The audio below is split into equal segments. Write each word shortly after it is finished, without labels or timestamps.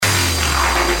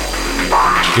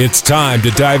It's time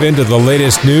to dive into the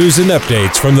latest news and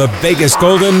updates from the Vegas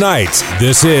Golden Knights.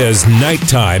 This is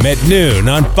Nighttime at noon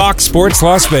on Fox Sports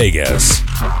Las Vegas.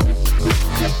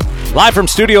 Live from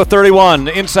Studio 31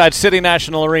 inside City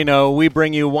National Arena, we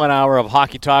bring you 1 hour of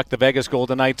hockey talk. The Vegas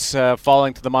Golden Knights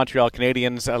falling to the Montreal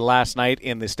Canadiens last night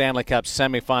in the Stanley Cup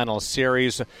semifinal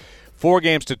series.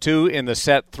 4-2 in the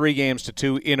set,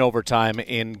 3-2 in overtime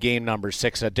in game number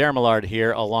 6. Darren Millard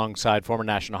here alongside former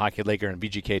National Hockey Leaguer and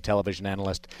VGK television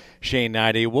analyst Shane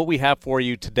Knighty. What we have for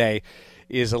you today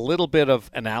is a little bit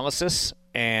of analysis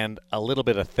and a little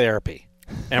bit of therapy.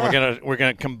 And we're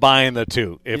gonna combine the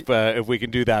two if we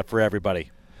can do that for everybody.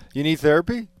 You need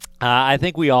therapy? I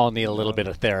think we all need a little bit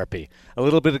of therapy, a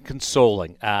little bit of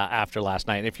consoling after last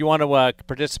night. And if you want to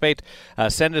participate,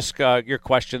 send us your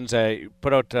questions.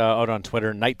 Put out on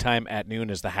Twitter. Nighttime at noon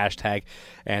is the hashtag,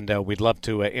 and we'd love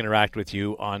to interact with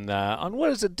you on what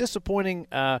is a disappointing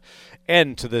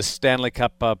end to this Stanley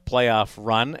Cup playoff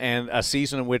run and a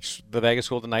season in which the Vegas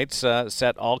Golden Knights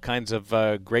set all kinds of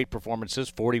great performances,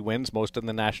 40 wins, most in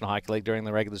the National Hockey League during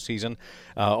the regular season,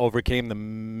 overcame the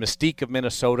mystique of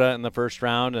Minnesota in the first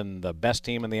round and the best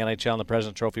team in the NHL and the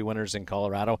President's Trophy winners in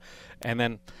Colorado. And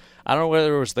then I don't know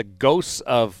whether it was the ghosts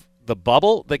of the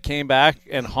bubble that came back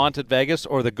and haunted Vegas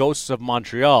or the ghosts of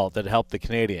Montreal that helped the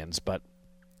Canadiens, but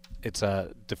it's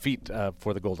a defeat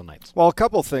for the Golden Knights. Well, a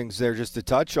couple things there just to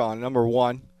touch on. Number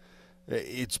one,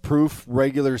 it's proof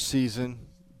regular season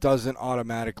doesn't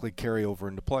automatically carry over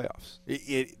into playoffs.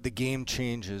 The game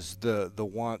changes, the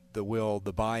want, the will,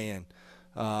 the buy-in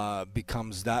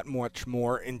becomes that much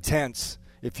more intense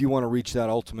if you want to reach that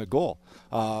ultimate goal.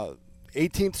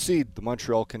 18th seed, the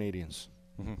Montreal Canadiens.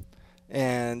 Mm-hmm.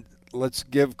 And let's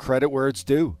give credit where it's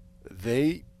due.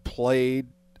 They played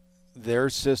their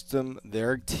system,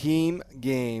 their team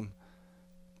game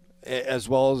as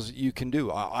well as you can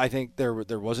do. I think there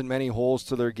wasn't many holes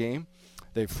to their game.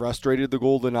 They frustrated the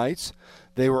Golden Knights.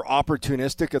 They were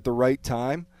opportunistic at the right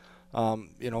time.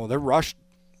 Their rush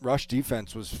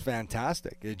defense was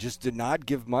fantastic. It just did not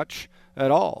give much at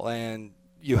all. And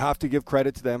you have to give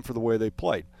credit to them for the way they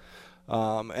played.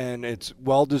 And it's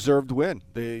well-deserved win.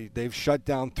 They've shut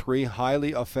down 3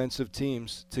 highly offensive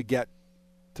teams to get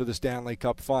to the Stanley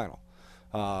Cup final.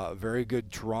 Very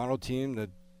good Toronto team, a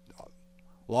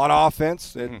lot of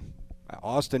offense.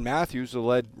 Austin Matthews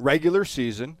led regular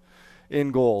season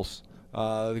in goals.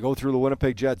 They go through the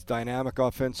Winnipeg Jets, dynamic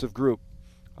offensive group.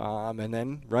 And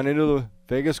then run into the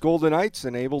Vegas Golden Knights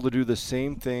and able to do the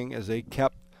same thing as they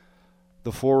kept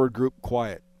the forward group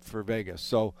quiet for Vegas.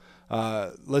 So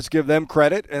let's give them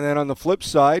credit. And then on the flip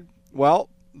side, well,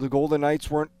 the Golden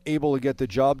Knights weren't able to get the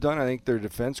job done. I think their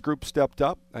defense group stepped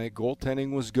up. I think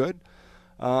goaltending was good.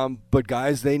 But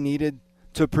guys they needed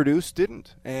to produce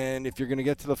didn't. And if you're going to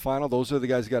get to the final, those are the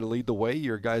guys who got to lead the way.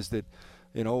 You're guys that,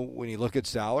 when you look at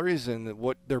salaries and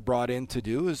what they're brought in to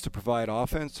do is to provide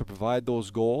offense, to provide those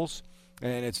goals.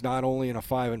 And it's not only in a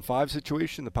 5-5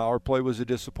 situation. The power play was a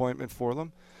disappointment for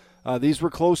them. These were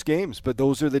close games, but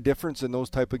those are the difference in those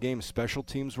type of games. Special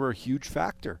teams were a huge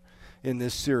factor in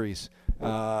this series,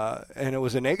 and it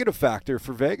was a negative factor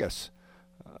for Vegas.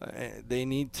 They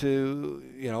need to,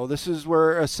 this is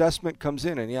where assessment comes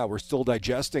in, and we're still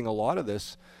digesting a lot of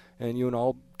this, and you and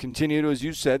I'll continue to, as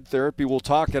you said, therapy. We'll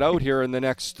talk it out here in the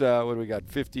next,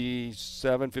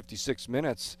 56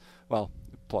 minutes, well,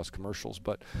 plus commercials,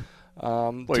 but...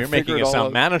 you're making it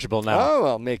sound manageable now. Oh,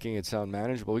 well, making it sound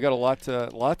manageable. We got a lot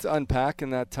to unpack in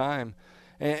that time.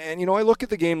 And I look at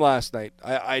the game last night.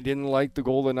 I didn't like the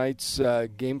Golden Knights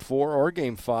Game 4 or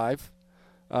Game 5.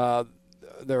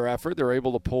 Their effort. They were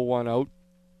able to pull one out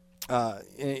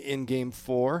in Game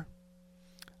 4.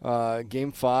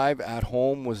 Game 5 at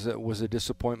home was a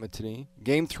disappointment to me.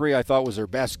 Game 3 I thought was their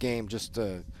best game. Just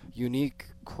a unique,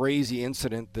 crazy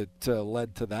incident that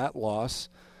led to that loss.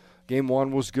 Game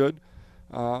 1 was good.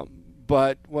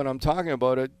 But when I'm talking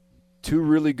about it, 2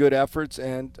 really good efforts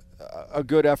and a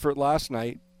good effort last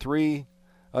night. 3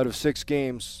 out of 6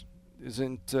 games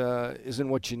isn't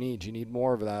what you need. You need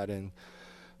more of that. And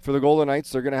for the Golden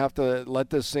Knights, they're going to have to let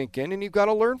this sink in, and you've got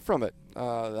to learn from it.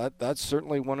 That's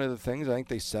certainly one of the things. I think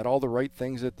they said all the right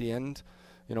things at the end.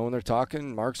 When they're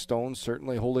talking, Mark Stone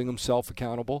certainly holding himself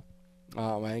accountable.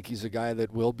 I think he's a guy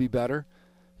that will be better.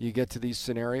 You get to these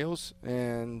scenarios,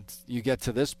 and you get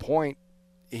to this point,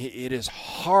 it is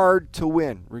hard to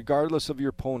win, regardless of your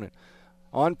opponent.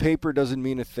 On paper doesn't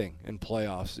mean a thing in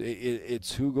playoffs.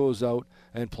 It's who goes out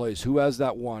and plays, who has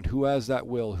that want, who has that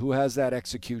will, who has that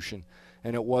execution.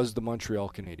 and it was the Montreal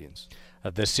Canadiens.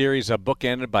 The series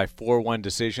bookended by 4-1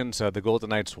 decisions. The Golden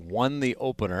Knights won the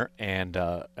opener and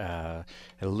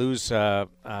lose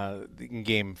in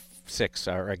Game 6,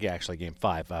 or actually Game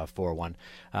 5, 4-1.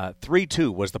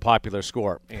 3-2 was the popular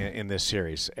score in this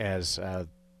series, as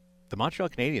the Montreal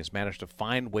Canadiens managed to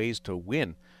find ways to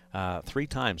win 3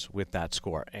 times with that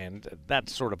score, and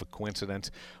that's sort of a coincidence.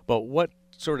 But what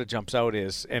sort of jumps out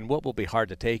is, and what will be hard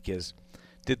to take is,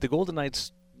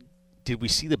 did we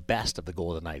see the best of the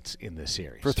Golden Knights in this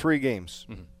series? For 3 games,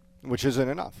 which isn't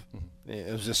enough.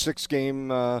 It was a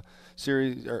 6-game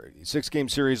series, or 6-game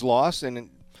series loss, and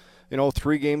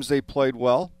 3 games they played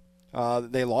well.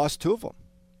 They lost 2 of them.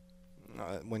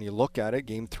 When you look at it,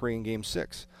 Game 3 and Game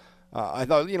 6. I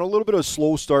thought, a little bit of a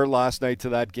slow start last night to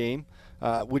that game,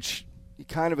 which you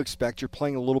kind of expect. You're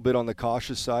playing a little bit on the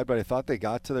cautious side, but I thought they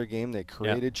got to their game. They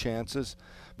created chances.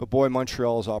 But, boy,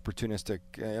 Montreal is opportunistic.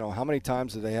 How many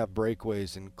times do they have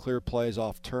breakaways and clear plays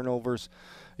off turnovers?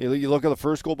 You look at the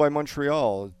first goal by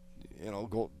Montreal,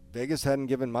 Vegas hadn't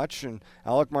given much, and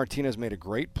Alec Martinez made a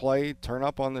great play, turn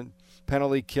up on the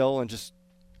penalty kill, and just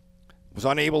was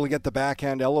unable to get the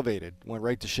backhand elevated. Went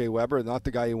right to Shea Weber, not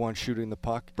the guy you want shooting the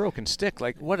puck. Broken stick.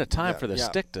 What a time for the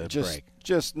stick to break.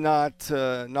 Just not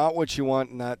what you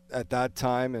want at that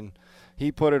time, and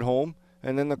he put it home.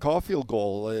 And then the Caulfield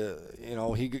goal,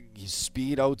 he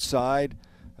speed outside.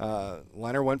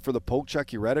 Leonard went for the poke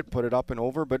check. He read it, put it up and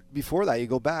over. But before that, you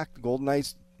go back. The Golden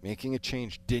Knights making a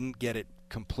change, didn't get it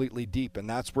completely deep, and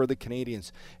that's where the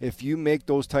Canadiens, if you make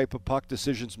those type of puck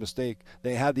decisions mistake,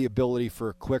 they had the ability for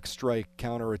a quick strike,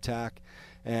 counterattack,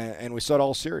 and we saw it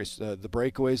all series. The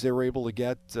breakaways they were able to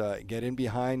get in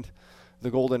behind the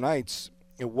Golden Knights.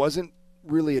 It wasn't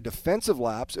really a defensive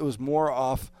lapse. It was more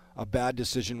off a bad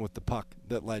decision with the puck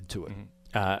that led to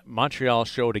it. Montreal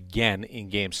showed again in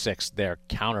Game 6 their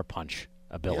counterpunch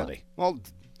ability. Yeah. Well,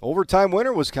 overtime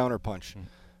winner was counterpunch.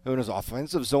 It was an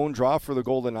offensive zone draw for the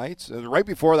Golden Knights. Right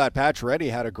before that, Pacioretty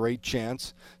had a great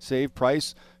chance. Save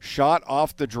Price, shot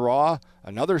off the draw,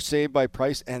 another save by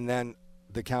Price, and then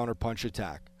the counterpunch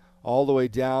attack. All the way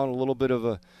down, a little bit of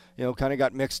a, kind of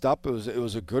got mixed up. It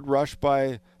was a good rush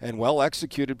and well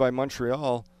executed by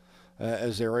Montreal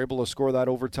as they were able to score that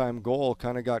overtime goal.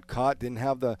 Kind of got caught, didn't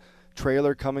have the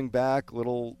trailer coming back,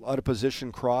 little out of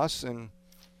position cross, and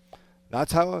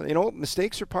that's how,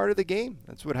 mistakes are part of the game.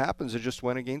 That's what happens. It just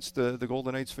went against the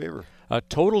Golden Knights' favor.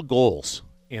 Total goals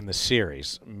in the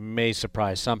series may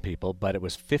surprise some people, but it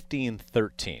was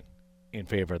 15-13 in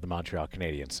favor of the Montreal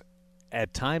Canadiens.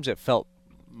 At times it felt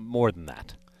more than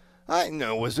that. I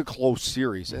know it was a close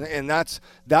series, and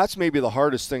that's maybe the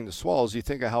hardest thing to swallow is you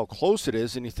think of how close it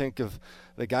is, and you think of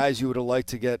the guys you would have liked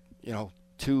to get,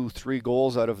 2-3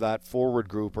 goals out of that forward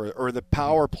group, or the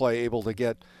power play able to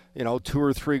get, 2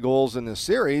 or 3 goals in this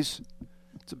series.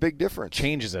 It's a big difference.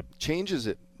 Changes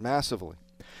it massively.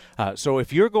 So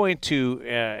if you're going to,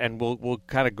 and we'll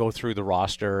kind of go through the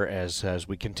roster as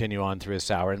we continue on through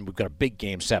this hour, and we've got a big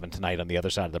Game 7 tonight on the other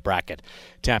side of the bracket,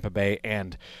 Tampa Bay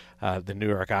and the New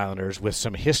York Islanders, with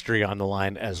some history on the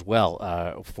line as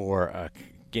well for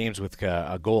games with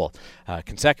a goal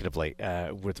consecutively,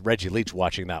 with Reggie Leach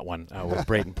watching that one, with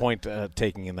Braden Point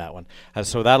taking in that one.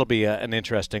 So that'll be an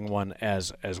interesting one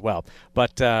as well.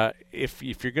 But if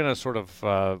you're going to sort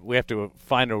of, we have to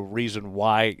find a reason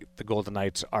why the Golden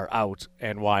Knights are out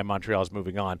and why Montreal is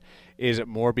moving on. Is it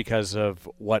more because of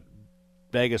what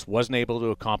Vegas wasn't able to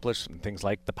accomplish, and things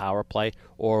like the power play,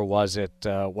 or was it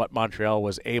what Montreal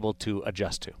was able to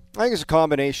adjust to? I think it's a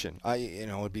combination.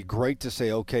 It'd be great to say,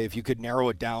 okay, if you could narrow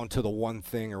it down to the one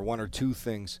thing or one or two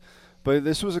things, but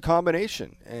this was a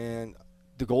combination. And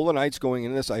the Golden Knights going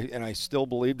into this, I still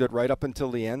believed it right up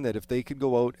until the end, that if they could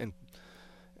go out and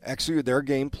execute their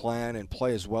game plan and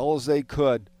play as well as they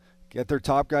could, get their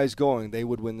top guys going, they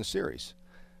would win the series.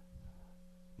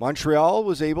 Montreal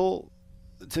was able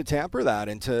to tamper that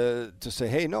and to say,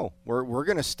 hey, no, we're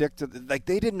going to stick to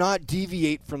they did not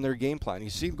deviate from their game plan.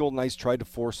 You see, the Golden Knights tried to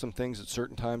force some things at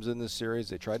certain times in this series.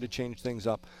 They tried to change things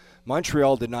up.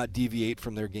 Montreal did not deviate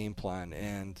from their game plan,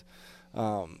 and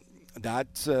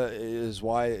that is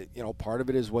why part of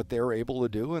it is what they were able to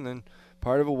do, and then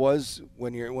part of it was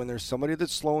when there's somebody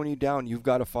that's slowing you down, you've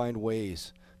got to find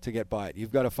ways to get by it.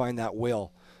 You've got to find that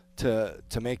will to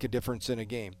make a difference in a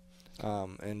game.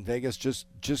 And Vegas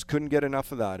just couldn't get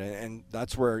enough of that, and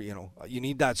that's where you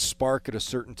need that spark at a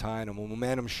certain time, a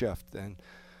momentum shift. And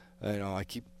I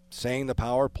keep saying the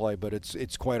power play, but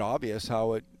it's quite obvious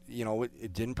how it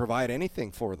didn't provide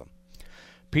anything for them.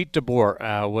 Pete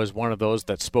DeBoer was one of those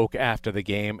that spoke after the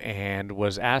game and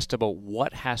was asked about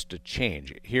what has to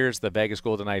change. Here's the Vegas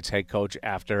Golden Knights head coach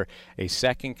after a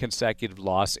second consecutive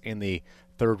loss in the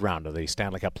third round of the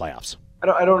Stanley Cup playoffs.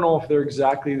 I don't know if they're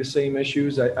exactly the same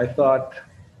issues. I thought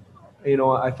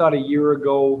a year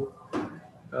ago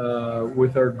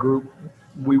with our group,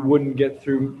 we wouldn't get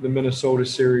through the Minnesota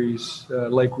series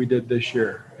like we did this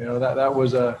year. That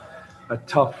was a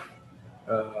tough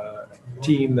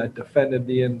team that defended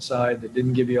the inside, that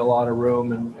didn't give you a lot of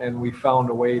room, and we found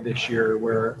a way this year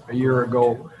where a year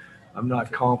ago I'm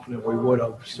not confident we would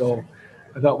have. So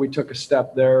I thought we took a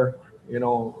step there.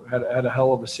 Had a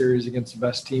hell of a series against the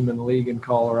best team in the league in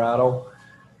Colorado,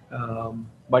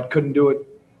 but couldn't do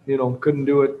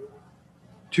it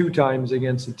two times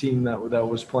against a team that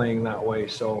was playing that way.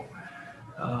 So,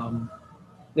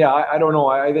 I don't know.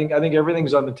 I think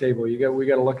everything's on the table. We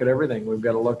got to look at everything. We've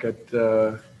got to look at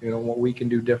what we can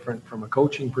do different from a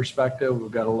coaching perspective.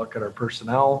 We've got to look at our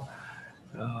personnel.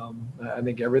 I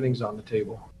think everything's on the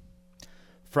table.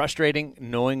 Frustrating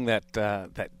knowing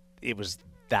that it was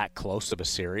that close of a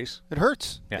series. It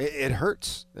hurts. Yeah. It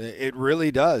hurts. It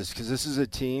really does, because this is a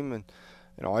team, and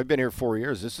I've been here 4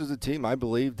 years. This is a team I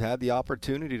believed had the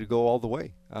opportunity to go all the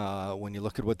way. When you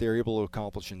look at what they were able to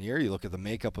accomplish in the year, you look at the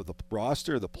makeup of the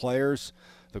roster, the players,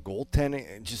 the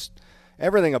goaltending, just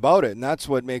everything about it, and that's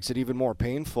what makes it even more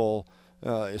painful,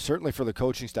 certainly for the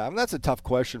coaching staff. And that's a tough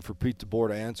question for Pete DeBoer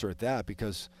to answer at that,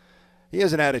 because he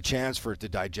hasn't had a chance for it to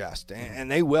digest, and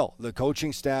they will. The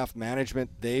coaching staff,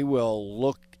 management, they will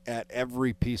look at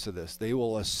every piece of this. They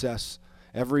will assess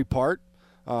every part,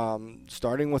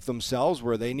 starting with themselves,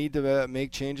 where they need to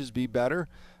make changes, be better,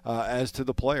 as to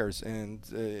the players. And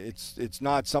it's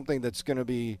not something that's going to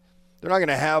be. They're not going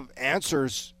to have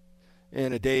answers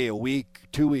in a day, a week,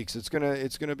 2 weeks. It's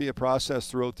gonna be a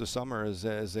process throughout the summer as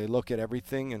they look at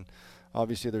everything. And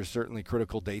obviously, there's certainly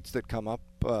critical dates that come up.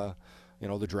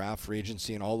 The draft, free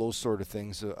agency, and all those sort of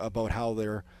things about how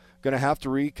they're going to have to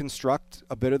reconstruct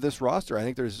a bit of this roster. I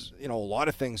think there's a lot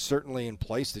of things certainly in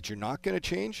place that you're not going to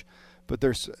change, but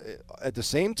there's at the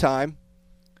same time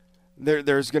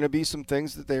there's going to be some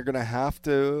things that they're going to have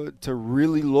to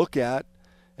really look at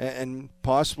and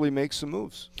possibly make some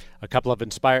moves. A couple of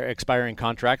expiring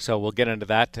contracts, so we'll get into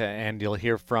that, and you'll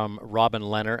hear from Robin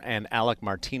Lehner and Alec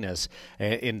Martinez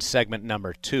in segment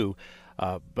number 2.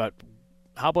 But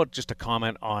how about just a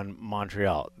comment on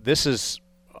Montreal? This is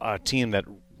a team that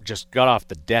just got off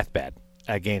the deathbed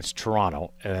against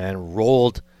Toronto and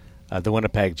rolled the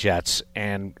Winnipeg Jets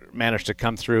and managed to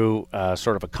come through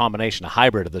sort of a combination, a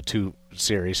hybrid of the two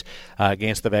series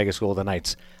against the Vegas Golden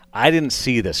Knights. I didn't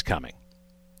see this coming.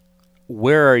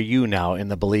 Where are you now in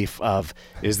the belief of,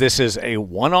 is this a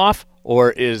one-off,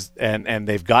 or and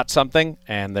they've got something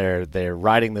and they're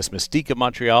riding this mystique of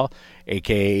Montreal,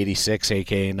 aka 86,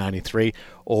 aka 93,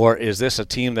 or is this a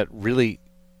team that really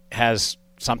has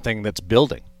something that's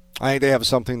building? I think they have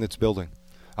something that's building.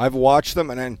 I've watched them,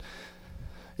 and then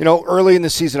early in the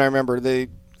season, I remember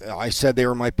I said they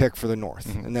were my pick for the North,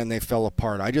 mm-hmm. and then they fell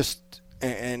apart.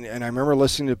 And I remember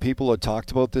listening to people that talked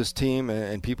about this team,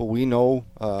 and people we know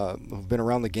who've been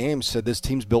around the game said this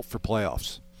team's built for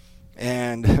playoffs.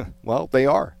 And, well, they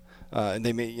are. And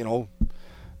they made,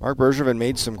 Marc Bergevin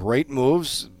made some great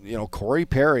moves. Corey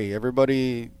Perry,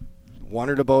 everybody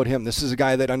wondered about him. This is a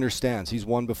guy that understands. He's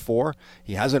won before.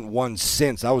 He hasn't won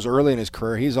since. That was early in his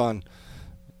career. He's on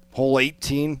hole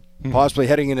 18, possibly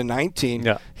heading into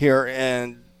 19 here.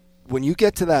 And when you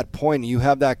get to that point and you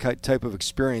have that type of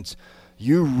experience,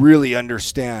 you really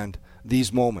understand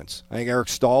these moments. I think Eric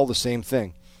Stahl, the same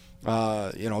thing.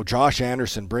 Josh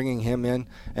Anderson, bringing him in.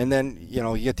 And then,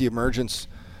 you get the emergence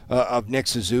of Nick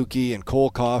Suzuki and Cole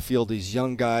Caulfield, these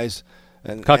young guys.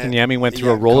 And Kotkaniemi went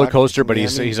through a roller coaster, but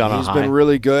he's on a high. He's been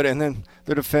really good. And then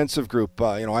the defensive group,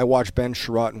 I watched Ben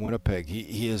Sherratt in Winnipeg.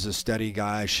 He is a steady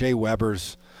guy. Shea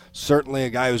Weber's certainly a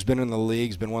guy who's been in the league.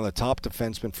 He's been one of the top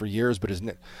defensemen for years, but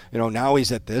now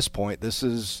he's at this point. This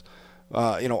is,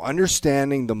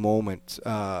 understanding the moment.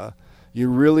 You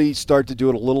really start to do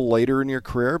it a little later in your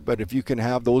career, but if you can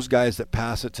have those guys that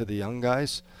pass it to the young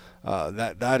guys,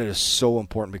 that is so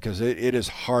important, because it is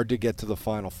hard to get to the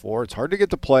Final Four. It's hard to get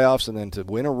to playoffs, and then to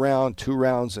win a round, 2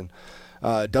 rounds, and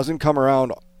it doesn't come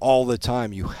around all the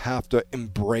time. You have to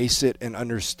embrace it and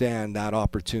understand that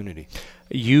opportunity.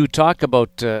 You talk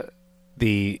about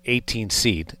the 18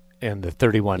 seed and the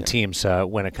 31 teams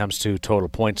when it comes to total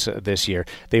points this year.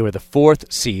 They were the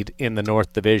 4th seed in the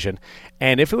North Division,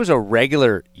 and if it was a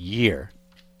regular year,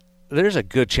 there's a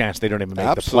good chance they don't even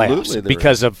make the playoffs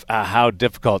because of how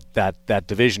difficult that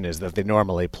division is that they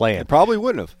normally play in. They probably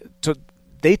wouldn't have. So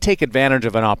they take advantage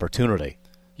of an opportunity.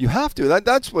 You have to.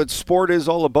 That's what sport is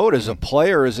all about. As a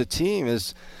player, as a team,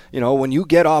 is when you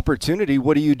get opportunity,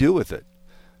 what do you do with it?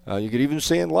 You could even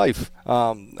say in life,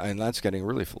 and that's getting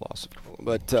really philosophical.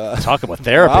 But talk about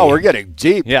therapy. Wow, we're getting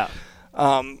deep. Yeah.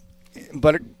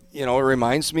 But it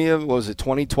reminds me of, was it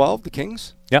 2012, the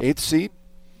Kings? Yep. 8th seed.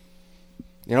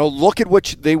 Look at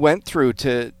what they went through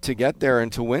to get there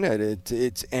and to win it.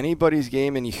 It's anybody's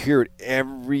game, and you hear it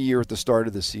every year at the start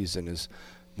of the season. Is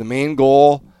the main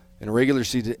goal in a regular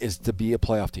season is to be a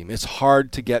playoff team. It's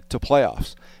hard to get to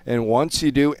playoffs, and once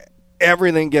you do,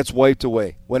 everything gets wiped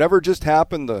away. Whatever just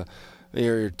happened,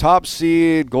 your top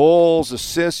seed, goals,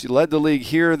 assists, you led the league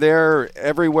here, there,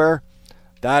 everywhere,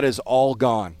 that is all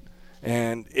gone.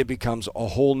 And it becomes a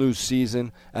whole new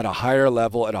season at a higher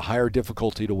level, at a higher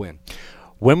difficulty to win.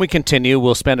 When we continue,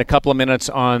 we'll spend a couple of minutes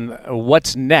on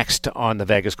what's next on the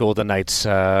Vegas Golden Knights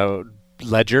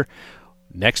ledger.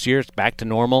 Next year, it's back to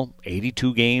normal,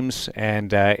 82 games,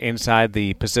 and inside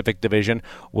the Pacific Division.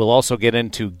 We'll also get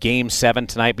into Game 7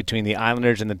 tonight between the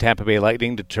Islanders and the Tampa Bay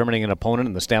Lightning, determining an opponent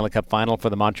in the Stanley Cup Final for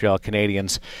the Montreal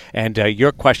Canadiens. And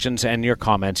your questions and your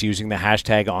comments using the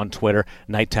hashtag on Twitter,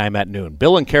 Nighttime at Noon.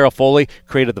 Bill and Carol Foley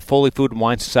created the Foley Food and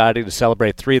Wine Society to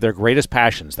celebrate 3 of their greatest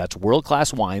passions. That's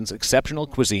world-class wines, exceptional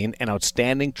cuisine, and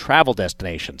outstanding travel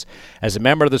destinations. As a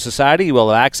member of the society, you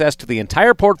will have access to the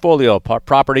entire portfolio of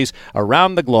properties around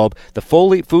the globe. The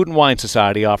Foley Food and Wine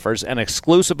Society offers an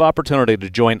exclusive opportunity to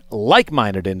join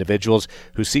like-minded individuals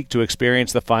who seek to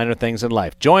experience the finer things in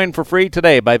life. Join for free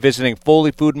today by visiting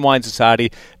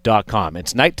FoleyFoodAndWineSociety.com.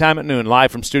 It's Nighttime at Noon,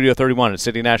 live from Studio 31 at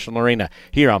City National Arena,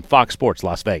 here on Fox Sports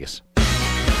Las Vegas.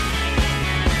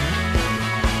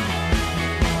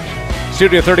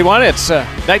 Studio 31, it's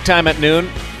Nighttime at Noon.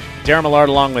 Darren Millard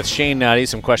along with Shane Nutty.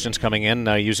 Some questions coming in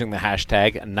using the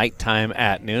hashtag Nighttime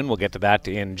at Noon. We'll get to that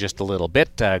in just a little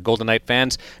bit. Golden Knight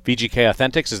fans, VGK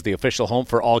Authentics is the official home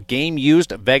for all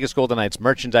game-used Vegas Golden Knights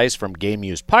merchandise, from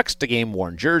game-used pucks to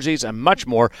game-worn jerseys and much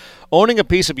more. Owning a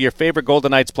piece of your favorite Golden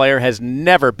Knights player has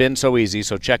never been so easy,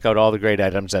 so check out all the great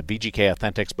items at VGK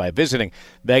Authentics by visiting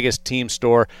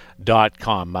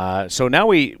VegasTeamStore.com. So now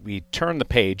we turn the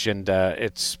page, and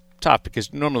it's tough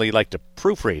because normally you like to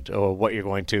proofread what you're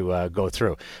going to go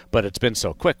through, but it's been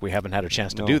so quick we haven't had a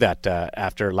chance to do that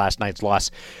after last night's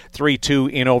loss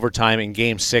 3-2 in overtime in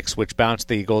Game 6, which bounced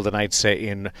the Golden Knights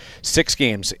in 6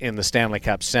 games in the Stanley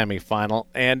Cup semifinal.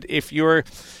 And if you're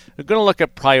going to look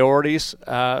at priorities,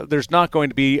 there's not going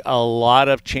to be a lot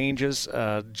of changes.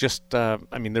 There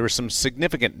were some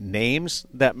significant names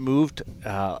that moved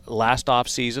last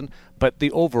offseason, but the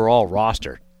overall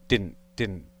roster didn't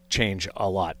change a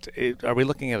lot. Are we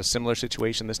looking at a similar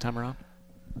situation this time around?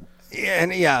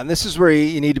 And this is where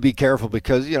you need to be careful,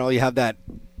 because you have the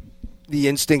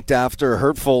instinct after a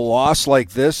hurtful loss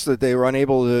like this, that they were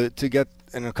unable to get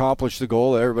and accomplish the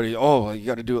goal. Everybody, you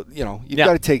got to do it. You've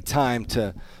got to take time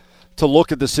to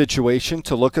look at the situation,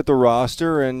 to look at the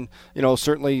roster, and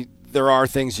certainly there are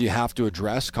things you have to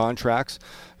address. Contracts,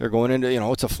 they're going into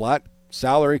it's a flat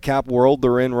salary cap world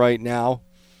they're in right now.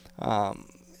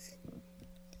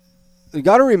 You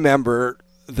got to remember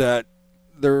that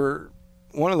they're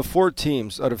one of the 4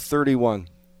 teams out of 31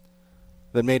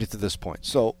 that made it to this point.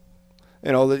 So,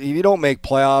 if you don't make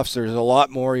playoffs, there's a lot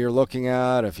more you're looking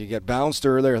at. If you get bounced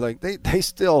earlier, they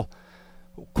still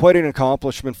quite an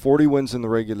accomplishment. 40 wins in the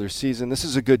regular season. This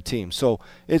is a good team. So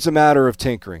it's a matter of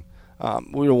tinkering.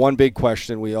 One big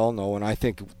question we all know, and I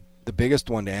think the biggest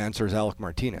one to answer, is Alec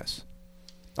Martinez.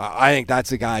 I think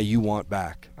that's the guy you want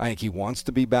back. I think he wants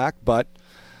to be back, but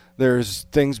there's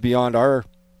things beyond our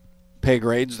pay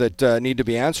grades that need to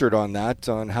be answered on that,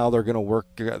 on how they're going to work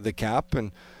the cap.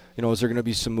 And, is there going to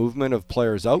be some movement of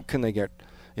players out? Can they get,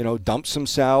 dump some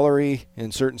salary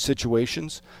in certain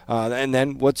situations? And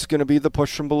then what's going to be the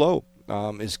push from below?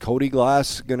 Is Cody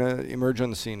Glass going to emerge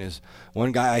on the scene? Is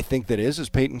one guy I think that is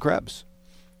Peyton Krebs.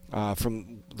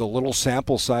 From the little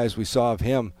sample size we saw of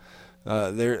him,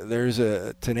 there's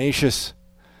a tenacious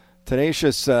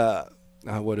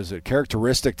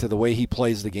characteristic to the way he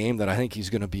plays the game that I think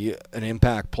he's going to be an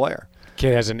impact player.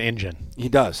 Kid has an engine. He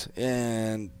does,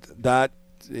 and that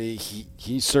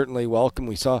he's certainly welcome.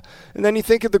 We saw, and then you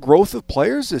think of the growth of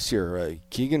players this year.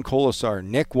 Keegan Colasar,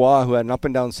 Nick Waugh, who had an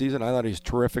up-and-down season. I thought he was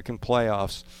terrific in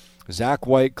playoffs. Zach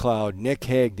Whitecloud, Nick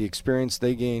Hague, the experience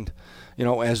they gained,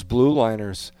 as blue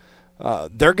liners.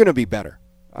 They're going to be better.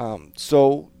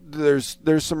 So there's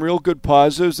some real good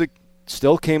positives that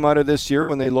still came out of this year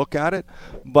when they look at it,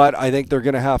 but I think they're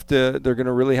going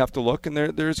to really have to look, and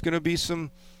there's going to be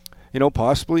some,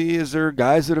 possibly is there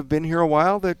guys that have been here a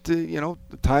while that the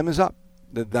time is up.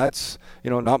 That's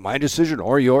not my decision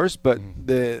or yours, but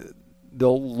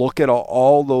they'll look at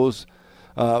all those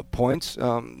points.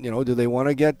 Do they want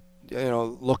to get,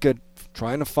 look at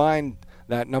trying to find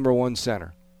that number one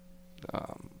center?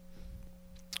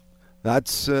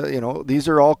 These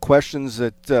are all questions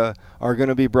that are going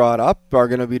to be brought up, are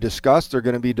going to be discussed, are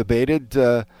going to be debated,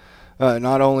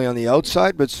 not only on the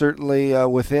outside, but certainly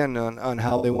within on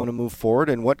how they want to move forward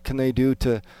and what can they do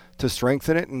to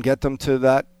strengthen it and get them to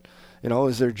that.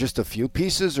 Is there just a few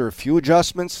pieces or a few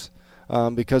adjustments?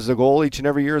 Because the goal each and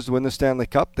every year is to win the Stanley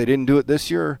Cup. They didn't do it this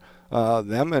year,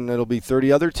 and it'll be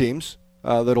 30 other teams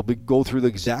that'll go through the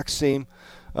exact same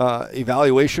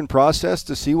evaluation process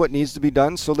to see what needs to be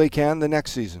done so they can the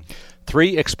next season.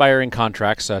 3 expiring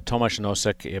contracts, Tomas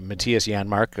Nosek, Matthias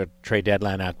Janmark, a trade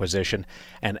deadline acquisition,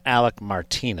 and Alec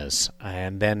Martinez.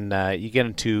 And then you get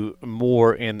into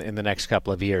more in the next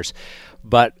couple of years.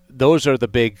 But those are the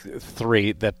big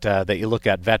 3 that you look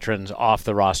at, veterans off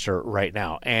the roster right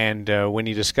now. And when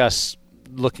you discuss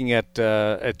looking at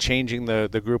changing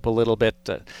the group a little bit,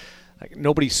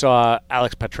 nobody saw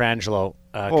Alex Pietrangelo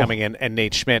coming in and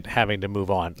Nate Schmidt having to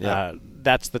move on. Yeah.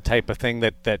 That's the type of thing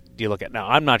that you look at. Now,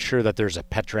 I'm not sure that there's a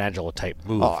Pietrangelo type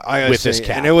move with this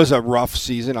cap. And it was a rough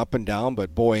season up and down,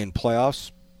 but boy, in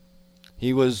playoffs,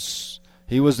 he was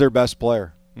their best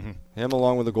player. Mm-hmm. Him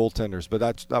along with the goaltenders, but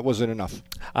that wasn't enough.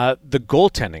 The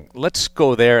goaltending, let's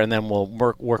go there and then we'll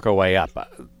work our way up.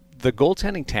 The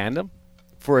goaltending tandem,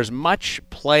 for as much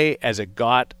play as it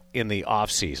got in the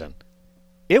offseason,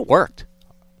 it worked.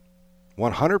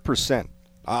 100%.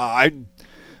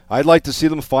 I'd like to see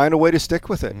them find a way to stick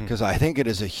with it because I think it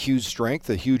is a huge strength,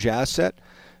 a huge asset,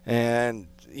 and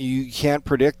you can't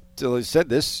predict. Like I said,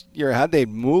 this year, had they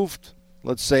moved,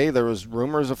 let's say there was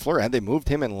rumors of Fleury, had they moved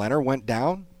him and Leonard went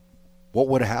down, what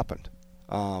would have happened?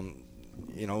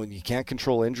 You can't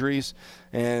control injuries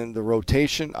and the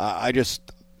rotation. That's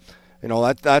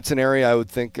an area I would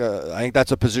think. I think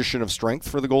that's a position of strength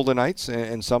for the Golden Knights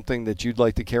and something that you'd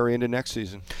like to carry into next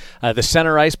season. The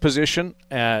center ice position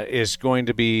is going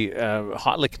to be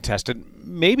hotly contested,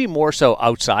 maybe more so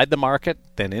outside the market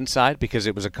than inside, because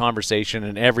it was a conversation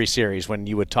in every series when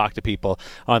you would talk to people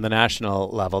on the national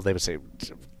level. They would say,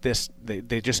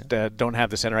 they just don't have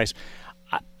the center ice.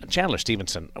 Chandler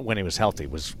Stevenson, when he was healthy,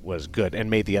 was good and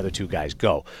made the other 2 guys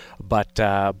go. But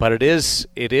it is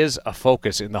a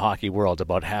focus in the hockey world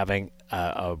about having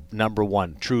a number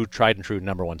one, tried and true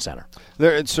number one center.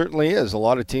 There, it certainly is. A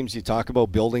lot of teams you talk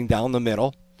about building down the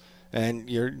middle, and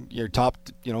your top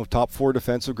 4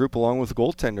 defensive group along with the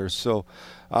goaltenders. So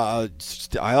I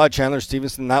thought Chandler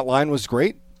Stevenson, that line was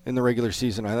great in the regular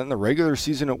season. I thought in the regular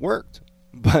season it worked,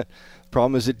 but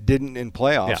problem is it didn't in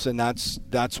playoffs, and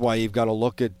that's why you've got to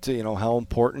look at how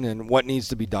important and what needs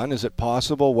to be done. Is it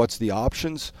possible? What's the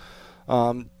options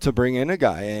to bring in a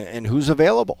guy and who's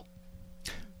available?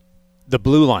 The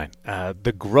blue line,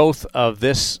 the growth of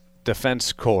this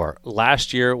defense core.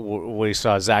 Last year we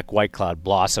saw Zach Whitecloud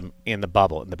blossom in the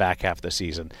bubble in the back half of the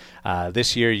season.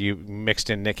 This year you mixed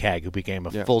in Nick Hague, who became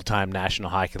a full-time National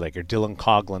Hockey Leaguer. Dylan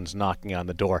Coughlin's knocking on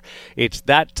the door. It's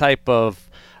that type of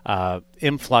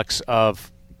influx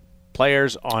of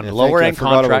players on lower-end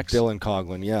contracts. Dylan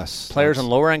Coughlin, yes. Players on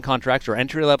lower-end contracts or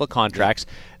entry-level contracts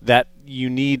that you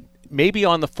need maybe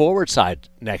on the forward side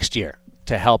next year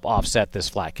to help offset this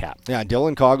flat cap. Yeah,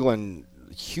 Dylan Coughlin,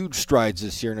 huge strides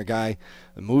this year, and a guy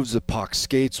that moves the puck,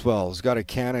 skates well, has got a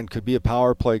cannon, could be a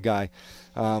power play guy,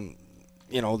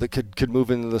 that could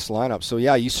move into this lineup. So,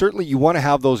 yeah, you want to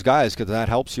have those guys because that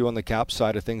helps you on the cap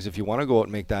side of things if you want to go out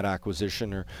and make that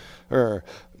acquisition or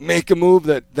make a move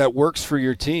that works for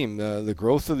your team. The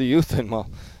growth of the youth, and, well,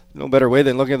 no better way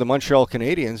than looking at the Montreal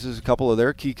Canadiens is a couple of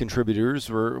their key contributors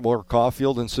were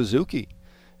Caulfield and Suzuki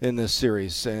in this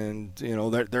series. And,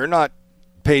 they're not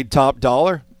paid top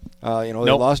dollar. They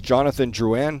lost Jonathan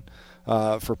Drouin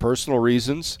for personal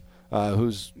reasons,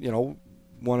 who's,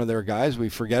 one of their guys. We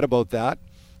forget about that.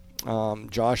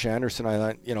 Josh Anderson, I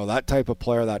thought, that type of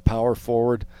player, that power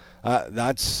forward,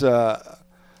 that's a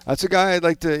guy I'd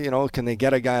like to, can they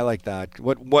get a guy like that?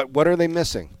 What are they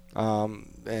missing?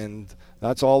 And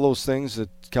that's all those things that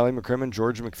Kelly McCrimmon,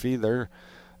 George McPhee,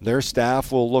 their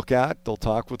staff will look at. They'll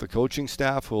talk with the coaching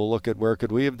staff who will look at where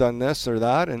could we have done this or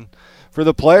that. And for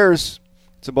the players,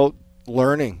 it's about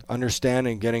learning,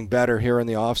 understanding, getting better here in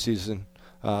the offseason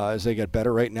as they get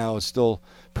better. Right now it's still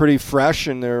pretty fresh,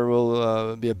 and there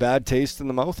will be a bad taste in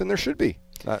the mouth, and there should be.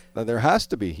 There has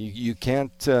to be. You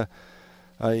can't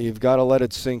you've got to let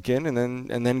it sink in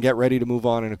and then get ready to move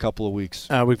on in a couple of weeks.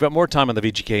 We've got more time on the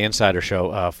VGK Insider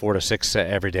Show, 4 to 6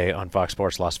 every day on Fox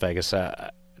Sports Las Vegas.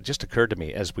 just occurred to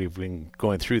me as we've been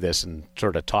going through this and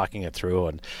sort of talking it through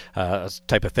and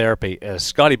type of therapy.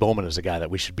 Scotty Bowman is a guy that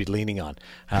we should be leaning on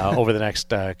over the next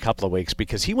couple of weeks,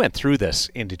 because he went through this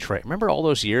in Detroit. Remember all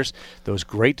those years, those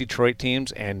great Detroit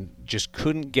teams, and just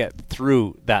couldn't get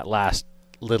through that last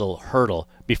little hurdle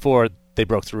before they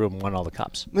broke through and won all the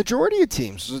cups. Majority of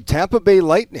teams, the Tampa Bay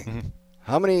Lightning.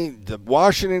 How many? The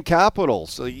Washington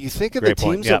Capitals. So you think of Great the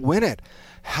point, teams yep. that win it.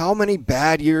 How many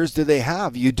bad years did they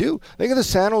have? You do. Think of the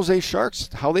San Jose Sharks,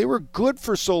 how they were good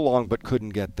for so long but couldn't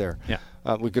get there. Yeah.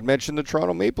 We could mention the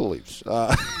Toronto Maple Leafs.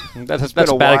 That's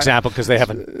a bad example because they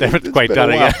haven't quite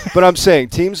done it yet. But I'm saying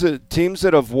teams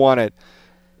that have won it,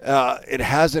 it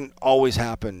hasn't always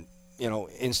happened,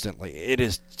 instantly. It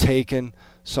has taken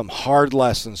some hard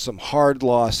lessons, some hard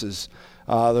losses.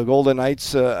 The Golden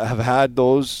Knights have had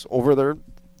those over their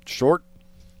short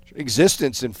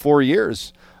existence in 4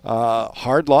 years.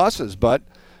 Hard losses, but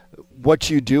what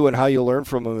you do and how you learn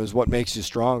from them is what makes you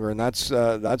stronger, and that's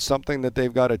something that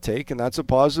they've got to take, and that's a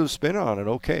positive spin on it.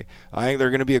 Okay, I think they're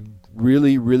going to be a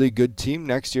really, really good team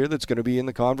next year that's going to be in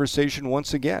the conversation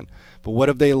once again. But what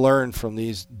have they learned from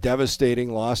these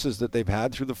devastating losses that they've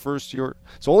had through the first year?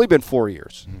 It's only been 4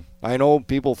 years. I know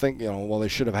people think, well, they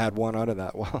should have had one out of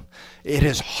that. Well, it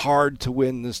is hard to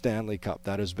win the Stanley Cup.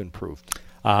 That has been proved.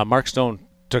 Mark Stone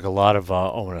took a lot of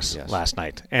onus last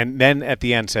night, and then at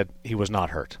the end said he was not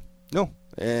hurt. No,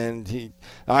 and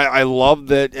I love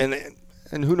that,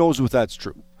 and who knows if that's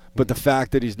true. But the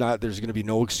fact that he's not, there's going to be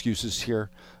no excuses here.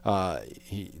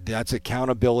 That's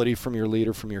accountability from your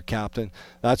leader, from your captain.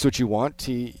 That's what you want.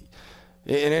 And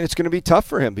it's going to be tough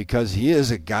for him because he is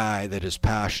a guy that is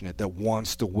passionate, that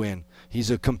wants to win.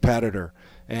 He's a competitor,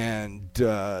 and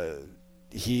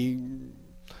he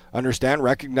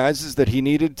recognizes that he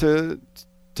needed to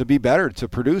be better, to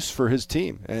produce for his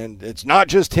team. And it's not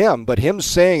just him, but him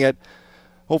saying it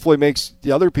hopefully makes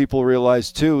the other people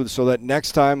realize too, so that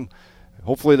next time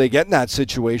hopefully they get in that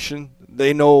situation,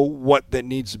 they know what that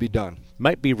needs to be done.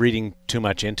 Might be reading too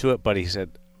much into it, but he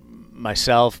said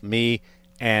myself, me,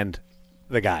 and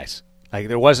the guys. Like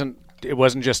it wasn't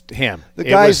just him. The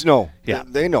guys know. Yeah.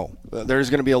 They know.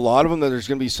 There's going to be a lot of them. There's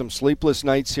going to be some sleepless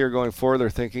nights here going forward. They're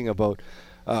thinking about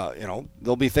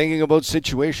they'll be thinking about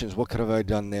situations. What could have I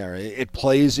done there? It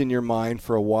plays in your mind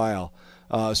for a while.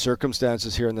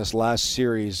 Circumstances here in this last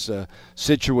series,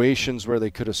 situations where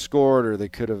they could have scored or they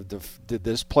could have did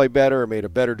this play better or made a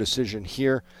better decision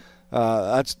here.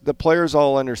 That's the players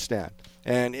all understand,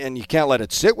 and you can't let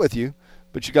it sit with you,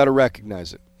 but you got to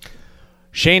recognize it.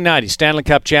 Shane Hnidy, Stanley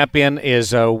Cup champion,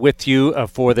 is with you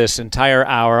for this entire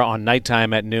hour on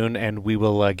Nighttime at Noon, and we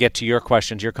will get to your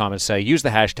questions, your comments. Use the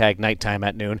hashtag Nighttime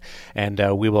at Noon, and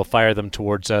we will fire them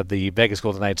towards the Vegas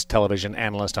Golden Knights television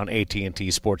analyst on AT&T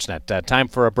Sportsnet. Time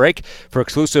for a break. For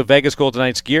exclusive Vegas Golden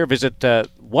Knights gear, visit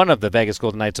one of the Vegas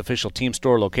Golden Knights official team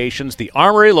store locations, the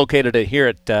Armory, located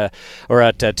here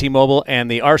at T-Mobile,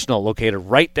 and the Arsenal, located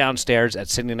right downstairs at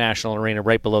Sydney National Arena,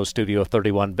 right below Studio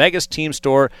 31.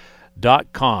 VegasTeamStore.com.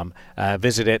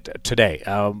 Visit it today.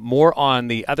 More on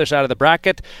the other side of the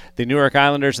bracket. The New York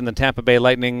Islanders and the Tampa Bay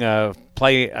Lightning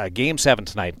play Game 7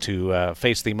 tonight to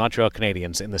face the Montreal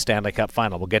Canadiens in the Stanley Cup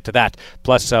Final. We'll get to that.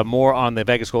 Plus more on the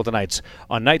Vegas Golden Knights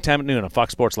on Nighttime at Noon on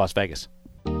Fox Sports Las Vegas.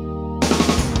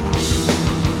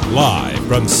 Live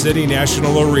from City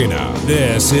National Arena,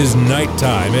 this is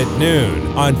Nighttime at Noon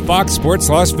on Fox Sports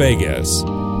Las Vegas.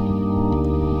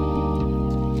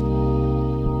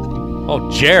 Oh,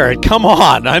 Jared, come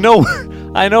on! I know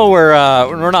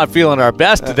we're not feeling our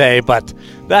best today, but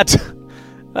that's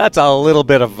a little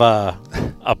bit of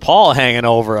a pall hanging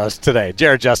over us today.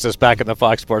 Jared Justice back in the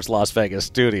Fox Sports Las Vegas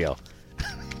studio,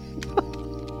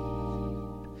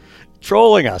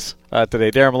 trolling us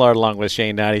today. Darren Millard along with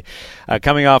Shane Hnidy.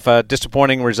 Coming off a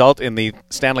disappointing result in the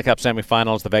Stanley Cup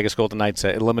semifinals, the Vegas Golden Knights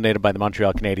eliminated by the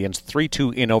Montreal Canadiens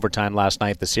 3-2 in overtime last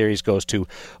night. The series goes to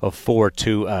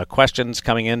 4-2. Questions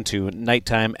coming into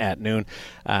Nighttime at Noon.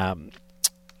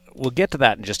 We'll get to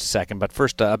that in just a second, but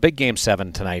first, a big Game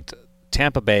 7 tonight.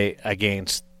 Tampa Bay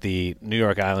against the New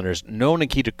York Islanders. No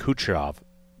Nikita Kucherov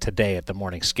today at the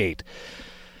morning skate.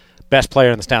 Best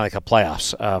player in the Stanley Cup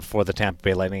playoffs for the Tampa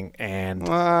Bay Lightning, and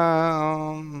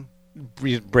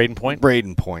Braden Point.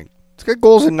 Braden Point. He's got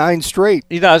goals in 9 straight.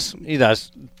 He does.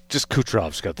 Just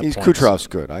Kucherov's got the points. Kucherov's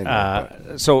good. I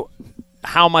know. So,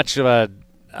 how much of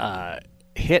a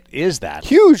hit is that?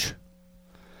 Huge.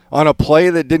 On a play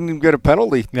that didn't even get a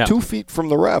penalty, yeah. 2 feet from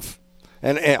the ref,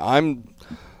 and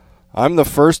I'm the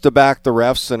first to back the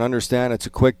refs and understand it's a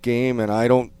quick game, and I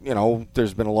don't,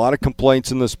 there's been a lot of complaints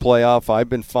in this playoff. I've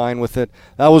been fine with it.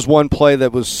 That was one play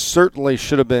that was certainly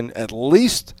should have been at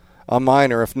least a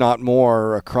minor, if not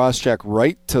more, a cross-check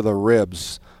right to the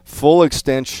ribs. Full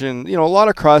extension. A lot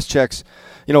of cross-checks,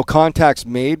 contacts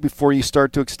made before you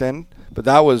start to extend, but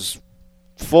that was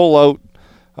full out,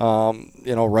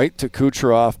 right to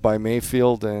Kucherov by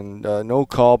Mayfield, and no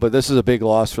call, but this is a big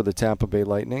loss for the Tampa Bay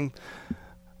Lightning.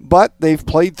 But they've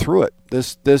played through it.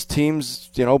 This team's,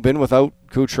 been without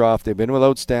Kucherov. They've been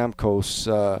without Stamkos.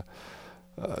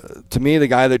 To me, the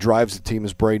guy that drives the team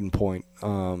is Braden Point.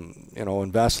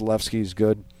 And Vasilevsky's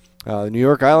good. The New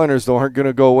York Islanders, though, aren't going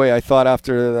to go away. I thought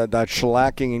after that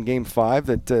shellacking in Game 5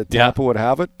 that Tampa would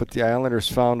have it, but the Islanders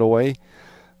found a way.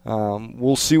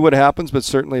 We'll see what happens, but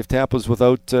certainly if Tampa's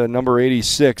without number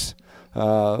 86,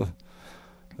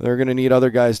 they're going to need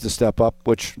other guys to step up,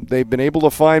 which they've been able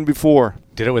to find before.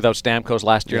 Did it without Stamkos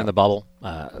last year in the bubble,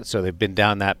 so they've been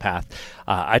down that path.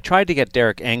 I tried to get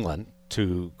Derek Englund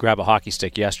to grab a hockey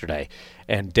stick yesterday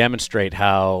and demonstrate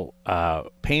how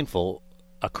painful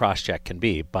a cross-check can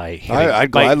be by hitting.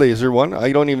 I'd gladly. Is there one?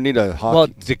 I don't even need a hockey. Well,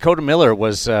 Dakota Miller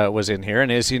was in here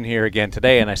and is in here again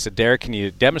today, and I said, Derek, can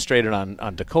you demonstrate it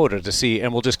on Dakota to see,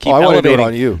 and we'll just keep elevating. I want to do it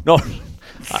on you. No,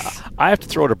 I have to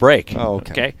throw it a break. Oh,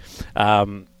 okay.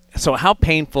 So how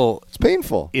painful? It's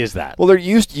painful. Is that? Well,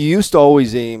 you used to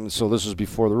always aim. So this was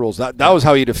before the rules. That was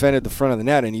how you defended the front of the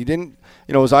net, and you didn't.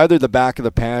 It was either the back of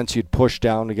the pants you'd push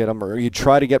down to get them, or you'd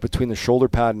try to get between the shoulder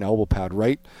pad and elbow pad,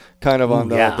 right, kind of on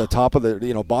the top of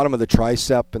the bottom of the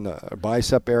tricep and the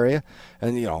bicep area,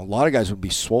 and a lot of guys would be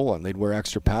swollen. They'd wear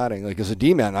extra padding. Like as a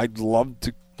D-man, I'd love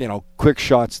to quick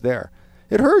shots there.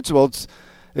 It hurts. Well,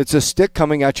 it's a stick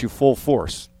coming at you full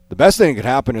force. The best thing that could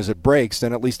happen is it breaks,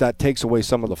 then at least that takes away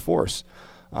some of the force.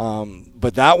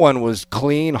 But that one was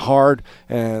clean, hard,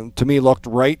 and to me looked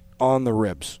right on the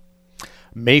ribs.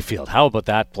 Mayfield, how about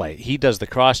that play? He does the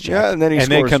cross check, and then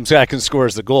then comes back and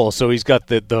scores the goal. So he's got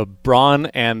the brawn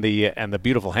and the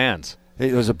beautiful hands.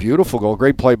 It was a beautiful goal.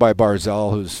 Great play by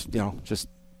Barzal, who's just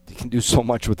he can do so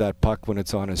much with that puck when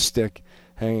it's on his stick,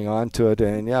 hanging on to it.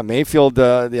 And Mayfield,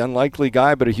 the unlikely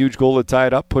guy, but a huge goal to tie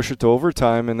it up, push it to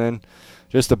overtime, and then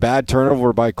just a bad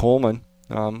turnover by Coleman,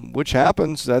 which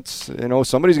happens. That's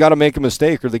somebody's got to make a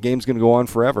mistake, or the game's going to go on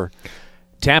forever.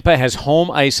 Tampa has home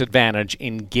ice advantage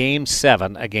in Game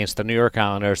 7 against the New York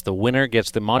Islanders. The winner gets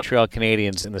the Montreal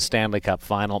Canadiens in the Stanley Cup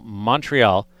final.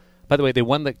 Montreal, by the way,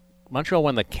 Montreal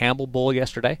won the Campbell Bowl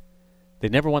yesterday. They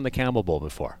never won the Campbell Bowl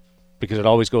before because it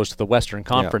always goes to the Western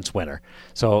Conference winner.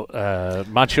 So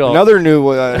Montreal. Another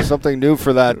new something new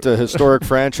for that historic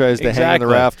franchise to hang in the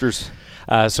rafters.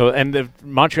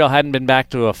 Montreal hadn't been back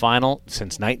to a final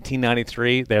since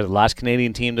 1993. They're the last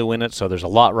Canadian team to win it, so there's a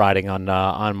lot riding on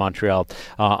Montreal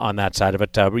on that side of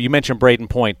it. You mentioned Braden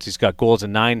Point. He's got goals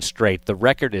in 9 straight. The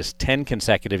record is 10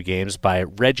 consecutive games by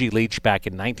Reggie Leach back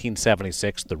in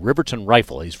 1976, the Riverton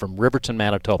Rifle. He's from Riverton,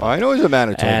 Manitoba. I know he's a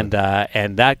Manitoban.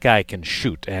 And that guy can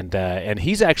shoot. And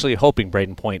he's actually hoping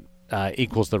Braden Point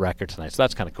equals the record tonight, so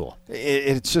that's kind of cool.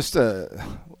 It's just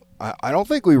I don't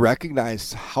think we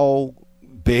recognize how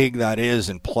big that is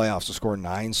in playoffs to score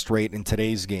 9 straight in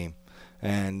today's game,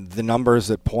 and the numbers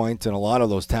that Point and a lot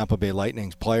of those Tampa Bay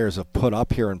Lightning players have put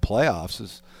up here in playoffs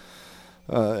is,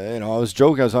 I was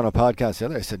joking. I was on a podcast the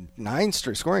other day. I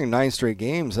said scoring 9 straight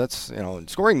games. That's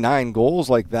scoring 9 goals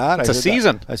like that. It's a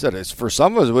season. I said it's for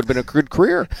some of us it would have been a good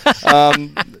career.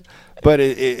 But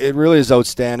it really is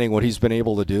outstanding what he's been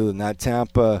able to do in that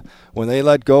Tampa when they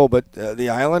let go. But the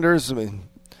Islanders, I mean.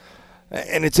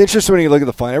 And it's interesting when you look at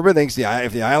the final. Everybody thinks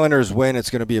if the Islanders win, it's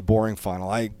going to be a boring final.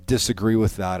 I disagree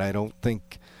with that. I don't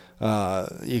think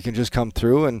you can just come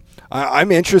through. And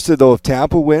I'm interested, though, if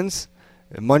Tampa wins,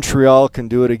 Montreal can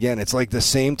do it again. It's like the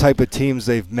same type of teams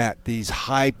they've met, these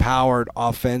high-powered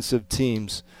offensive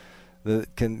teams.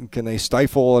 Can they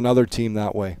stifle another team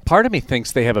that way? Part of me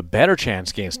thinks they have a better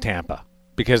chance against Tampa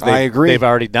because I agree. They've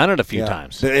already done it a few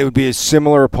times. It would be a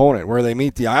similar opponent where they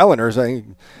meet the Islanders. I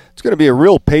think it's going to be a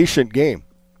real patient game.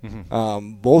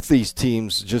 Mm-hmm. Both these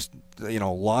teams just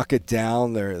lock it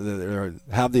down. They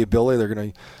have the ability. They're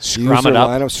going to scrum it up.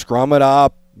 Lineup, scrum it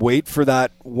up, wait for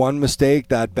that one mistake,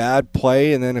 that bad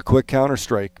play, and then a quick counter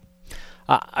strike.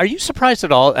 Are you surprised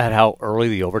at all at how early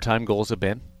the overtime goals have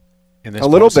been in this a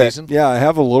little season? bit? Yeah, I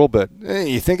have a little bit.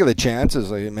 You think of the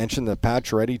chances. I mentioned the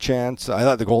Pacioretty chance. I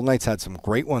thought the Golden Knights had some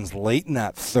great ones late in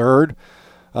that third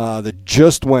that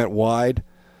just went wide.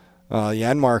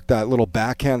 Janmark, that little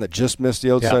backhand that just missed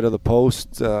the outside of the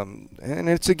post. And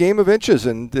it's a game of inches,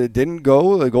 and it didn't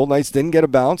go. The Golden Knights didn't get a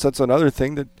bounce. That's another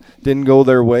thing that didn't go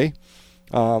their way.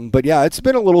 But, it's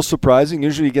been a little surprising.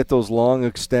 Usually you get those long,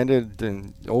 extended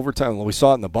and overtime. We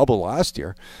saw it in the bubble last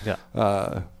year. Yeah.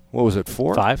 What was it,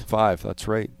 4? 5. 5, that's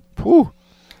right. Whew.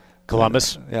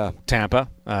 Columbus, Tampa,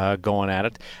 going at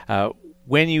it.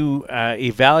 When you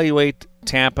evaluate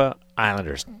Tampa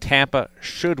Islanders, Tampa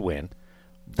should win,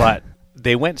 but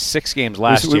they went 6 games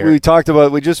last year.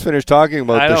 We just finished talking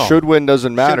about the should win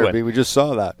doesn't matter. Should win. We just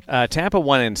saw that. Tampa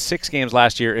won in 6 games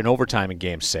last year in overtime in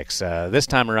Game 6. This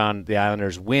time around, the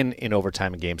Islanders win in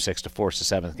overtime in Game 6 to force the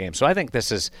 7th game. So I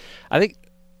think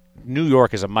New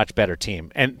York is a much better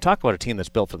team. And talk about a team that's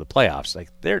built for the playoffs. Like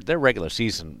their regular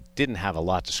season didn't have a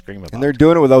lot to scream about. And they're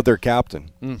doing it without their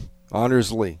captain,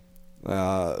 Anders Lee,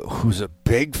 who's a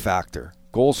big factor.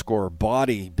 Goal scorer,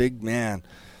 body, big man.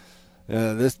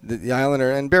 The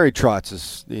Islander and Barry Trotz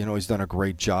is, he's done a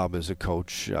great job as a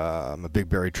coach. I'm a big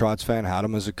Barry Trotz fan. Had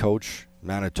him as a coach.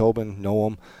 Manitoban,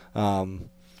 know him.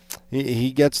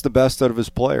 He gets the best out of his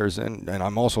players, and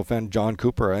I'm also a fan of John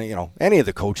Cooper. Any of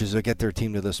the coaches that get their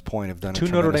team to this point have done 2 a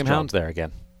tremendous Notre Dame job. Hounds there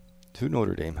again. 2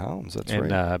 Notre Dame Hounds. That's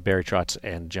right. And Barry Trotz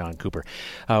and John Cooper.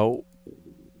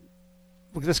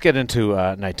 Let's get into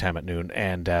Nighttime at Noon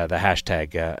and the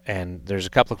hashtag. And there's a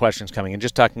couple of questions coming in,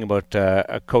 just talking about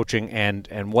coaching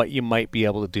and what you might be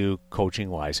able to do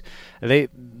coaching-wise.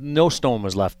 No stone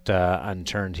was left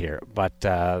unturned here, but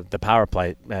the power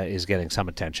play is getting some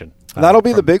attention. That'll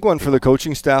be the big one for the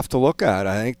coaching staff to look at.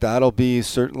 I think that'll be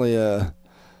certainly a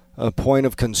point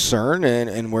of concern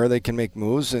and where they can make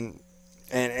moves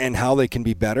and how they can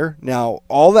be better. Now,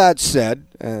 all that said,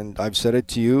 and I've said it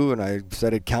to you, and I've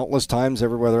said it countless times,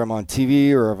 whether I'm on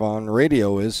TV or I'm on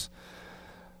radio, is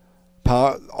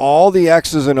all the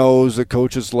X's and O's that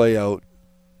coaches lay out,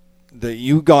 that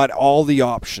you got all the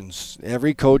options.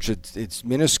 Every coach, it's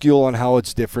minuscule on how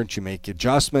it's different. You make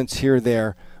adjustments here,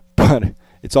 there, but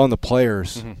it's on the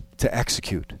players to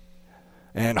execute.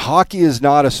 And hockey is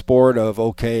not a sport of,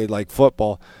 like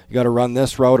football, you got to run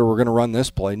this route or we're going to run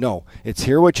this play. No, it's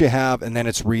hear what you have, and then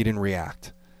it's read and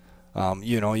react.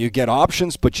 You get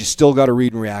options, but you still got to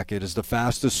read and react. It is the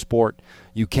fastest sport.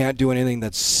 You can't do anything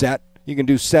that's set. You can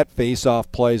do set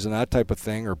face-off plays and that type of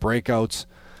thing, or breakouts.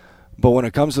 But when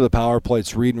it comes to the power play,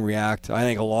 it's read and react. I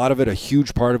think a lot of it, a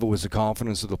huge part of it, was the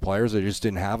confidence of the players. They just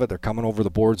didn't have it. They're coming over the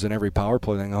boards in every power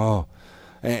play thinking,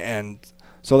 and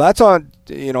so that's on,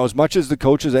 as much as the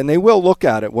coaches, and they will look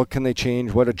at it. What can they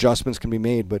change? What adjustments can be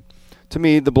made? But to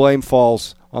me, the blame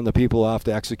falls on the people who have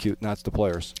to execute, and that's the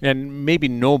players. And maybe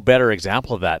no better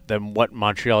example of that than what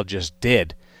Montreal just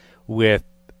did with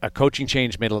a coaching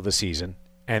change middle of the season,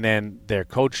 and then their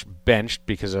coach benched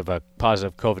because of a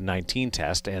positive COVID-19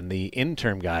 test, and the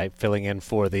interim guy filling in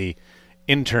for the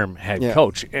interim head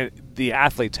coach. The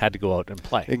athletes had to go out and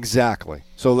play. Exactly.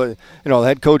 So the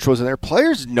head coach wasn't there.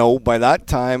 Players know by that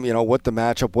time, what the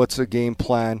matchup, what's the game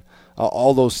plan,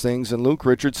 all those things. And Luke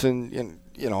Richardson,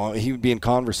 he would be in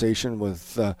conversation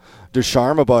with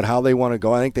Ducharme about how they want to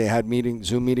go. I think they had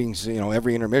Zoom meetings,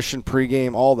 every intermission,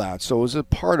 pregame, all that. So it was a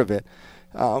part of it.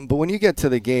 But when you get to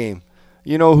the game,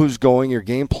 you know who's going. Your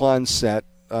game plan's set.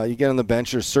 You get on the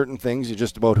bench. There's certain things. You're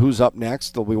just about who's up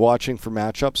next. They'll be watching for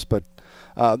matchups, but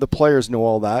the players know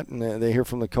all that, and they hear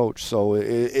from the coach. So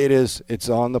it's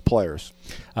on the players.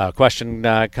 Question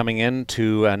coming in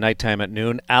to Nighttime at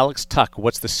Noon. Alex Tuch,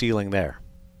 what's the ceiling there?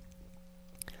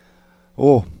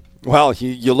 Oh, well,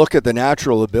 you look at the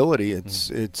natural ability.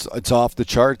 It's off the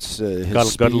charts.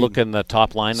 Got to look in the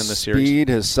top line in the series. Speed,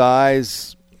 his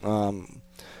size.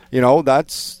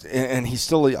 That's, and he's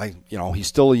still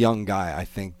a young guy. I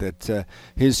think that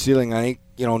his ceiling. I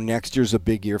think next year's a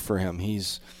big year for him.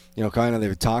 He's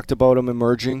they've talked about him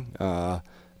emerging.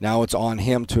 Now it's on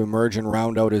him to emerge and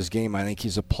round out his game. I think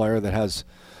he's a player that has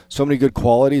so many good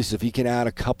qualities. If he can add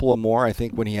a couple of more, I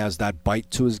think when he has that bite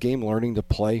to his game, learning to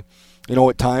play,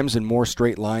 at times in more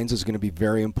straight lines is going to be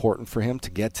very important for him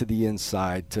to get to the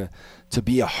inside, to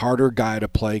be a harder guy to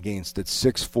play against. That's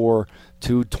 6'4",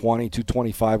 220,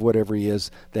 225, whatever he is,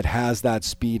 that has that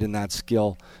speed and that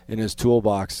skill in his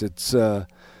toolbox. It's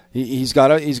he's got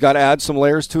to add some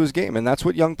layers to his game, and that's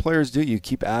what young players do. You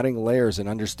keep adding layers and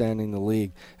understanding the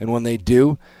league, and when they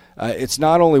do, it's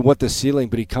not only what the ceiling,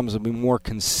 but he becomes a more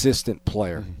consistent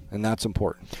player, and that's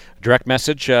important. Direct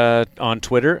message on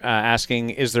Twitter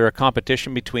asking, is there a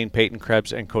competition between Peyton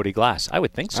Krebs and Cody Glass? I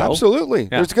would think so. Absolutely. Yeah.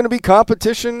 There's going to be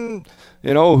competition,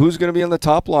 who's going to be on the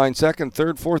top line, second,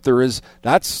 third, fourth. There is.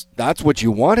 That's what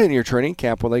you want in your training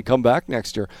camp when they come back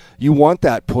next year. You want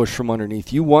that push from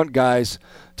underneath. You want guys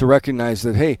to recognize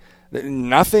that, hey,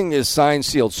 nothing is signed,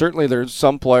 sealed. Certainly there's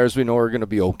some players we know are going to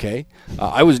be okay.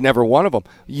 I was never one of them.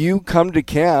 You come to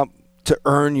camp to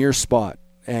earn your spot,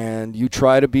 and you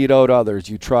try to beat out others.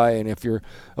 You try, and if you're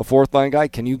a fourth-line guy,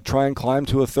 can you try and climb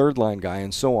to a third-line guy,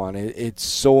 and so on. It's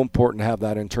so important to have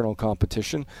that internal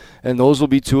competition, and those will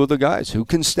be two of the guys who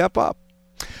can step up.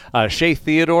 Shea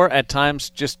Theodore at times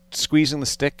just squeezing the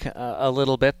stick a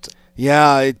little bit.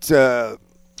 Yeah, it's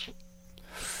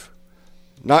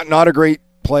not a great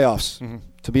playoffs,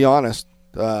 to be honest.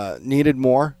 Needed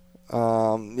more.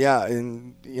 And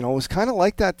it was kind of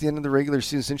like that at the end of the regular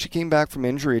season. Since she came back from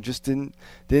injury, it just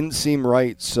didn't seem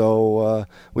right. So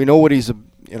we know what he's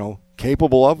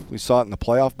capable of. We saw it in the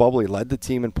playoff bubble. He led the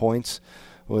team in points.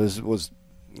 Was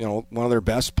one of their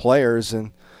best players.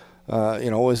 And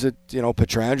is it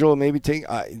Pietrangelo maybe take?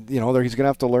 He's going to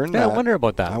have to learn that. Yeah, I wonder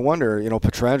about that. I wonder.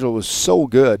 Pietrangelo was so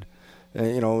good.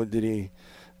 Did he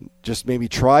just maybe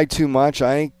try too much?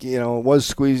 I think it was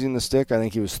squeezing the stick. I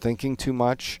think he was thinking too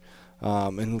much.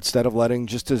 And instead of letting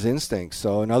just his instincts.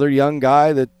 So another young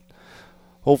guy that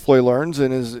hopefully learns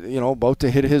and is, about to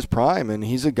hit his prime. And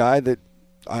he's a guy that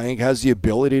I think has the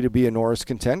ability to be a Norris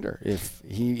contender. If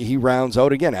he rounds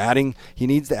out again, he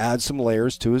needs to add some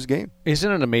layers to his game.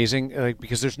 Isn't it amazing?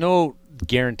 Because there's no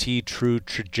guaranteed true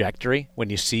trajectory when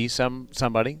you see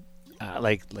somebody.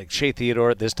 Like Shea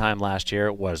Theodore this time last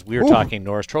year we were talking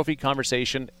Norris Trophy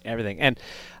conversation, everything. And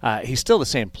he's still the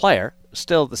same player,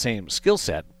 still the same skill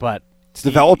set, but it's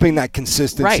developing that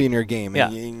consistency right. in your game. Yeah.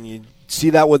 And you see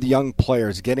that with young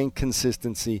players, getting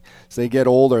consistency. As they get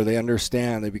older, they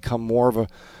understand. They become more of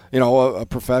a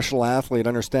professional athlete,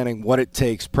 understanding what it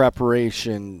takes,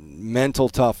 preparation, mental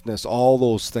toughness, all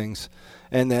those things.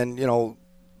 And then,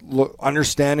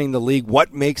 understanding the league,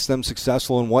 what makes them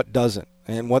successful and what doesn't,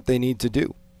 and what they need to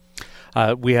do.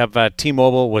 We have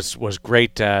T-Mobile was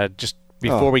great. Just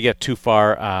before we get too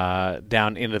far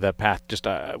down into the path, just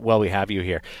while we have you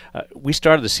here, we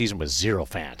started the season with 0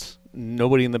 fans,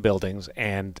 nobody in the buildings,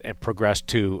 and progressed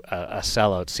to a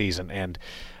sellout season. And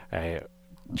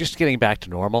just getting back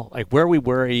to normal, like where we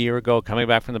were a year ago, coming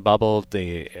back from the bubble,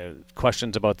 the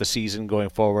questions about the season going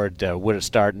forward, would it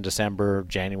start in December,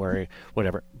 January,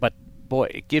 whatever. But boy,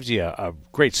 it gives you a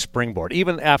great springboard,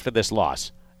 even after this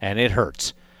loss, and it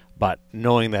hurts. But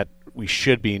knowing that we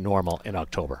should be normal in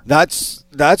October. That's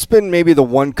been maybe the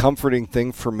one comforting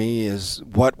thing for me is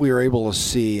what we were able to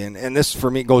see. And this, for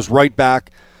me, goes right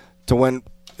back to when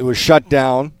it was shut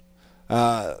down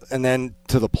and then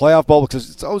to the playoff bubble,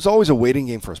 because it was always a waiting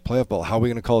game for us. Playoff bubble, how are we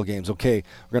going to call games? Okay,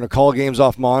 we're going to call games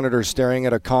off monitors staring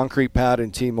at a concrete pad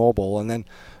in T-Mobile. And then,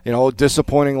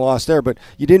 disappointing loss there. But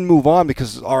you didn't move on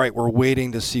because, all right, we're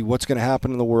waiting to see what's going to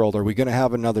happen in the world. Are we going to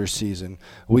have another season?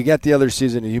 We get the other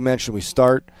season. You mentioned we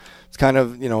start. It's kind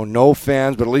of, no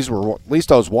fans, but at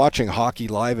least I was watching hockey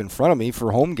live in front of me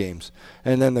for home games.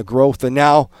 And then the growth. And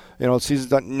now, season's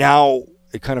done. Now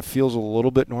it kind of feels a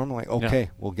little bit normal. Like, okay,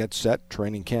 we'll get set.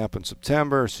 Training camp in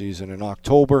September, season in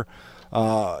October.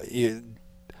 That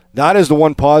is the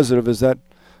one positive, is that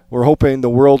we're hoping the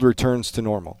world returns to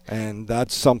normal. And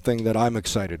that's something that I'm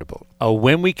excited about.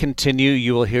 When we continue,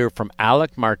 you will hear from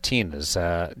Alec Martinez,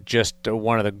 just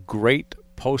one of the great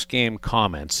post-game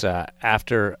comments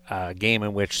after a game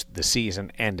in which the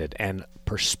season ended, and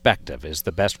perspective is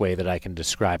the best way that I can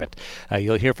describe it.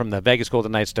 You'll hear from the Vegas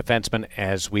Golden Knights defenseman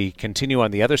as we continue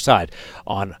on the other side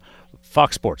on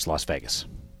Fox Sports Las Vegas.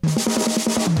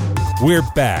 We're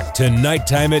back to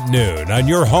Nighttime at Noon on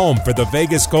your home for the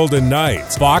Vegas Golden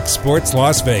Knights, Fox Sports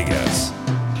Las Vegas.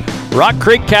 Rock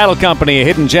Creek Cattle Company, a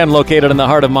hidden gem located in the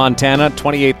heart of Montana.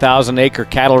 28,000-acre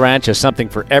cattle ranch has something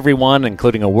for everyone,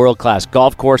 including a world-class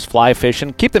golf course, fly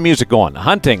fishing, keep the music going,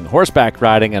 hunting, horseback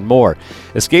riding, and more.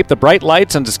 Escape the bright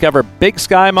lights and discover Big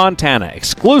Sky, Montana.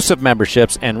 Exclusive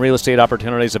memberships and real estate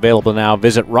opportunities available now.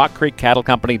 Visit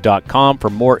rockcreekcattlecompany.com for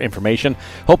more information.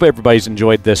 Hope everybody's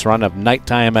enjoyed this run of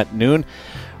Nighttime at Noon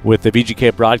with the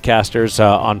VGK broadcasters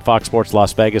on Fox Sports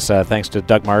Las Vegas. Thanks to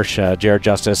Doug Marsh, Jared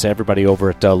Justice, everybody over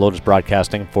at Lotus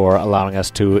Broadcasting for allowing us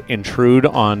to intrude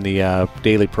on the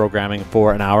daily programming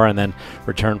for an hour and then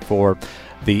return for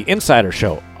the Insider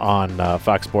Show on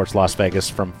Fox Sports Las Vegas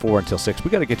from 4 until 6.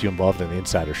 We got to get you involved in the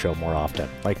Insider Show more often.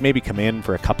 Like maybe come in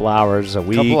for a couple hours a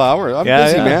week. Couple hours? I'm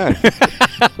busy, man.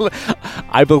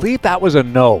 I believe that was a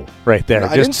no right there.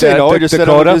 I didn't say no. I just said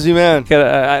I'm a busy man.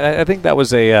 I think that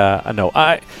was a no.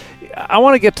 I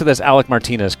want to get to this Alec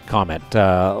Martinez comment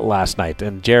last night.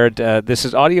 And Jared, this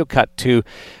is audio cut too.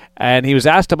 And he was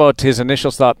asked about his initial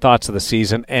thoughts of the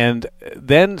season and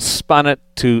then spun it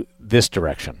to this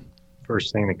direction.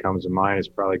 First thing that comes to mind is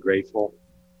probably grateful.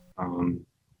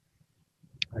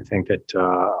 I think that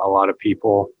a lot of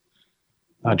people,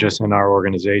 not just in our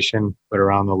organization, but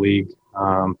around the league,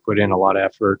 put in a lot of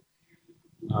effort,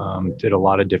 did a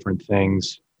lot of different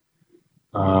things,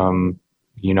 during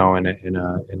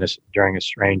a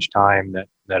strange time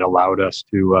that allowed us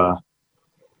to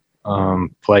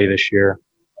play this year.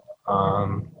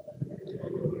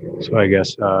 So I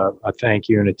guess a thank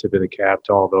you and a tip of the cap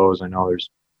to all those. I know there's,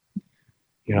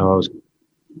 those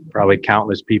probably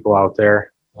countless people out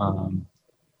there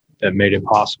that made it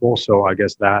possible. So I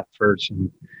guess that first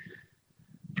and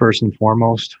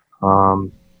foremost.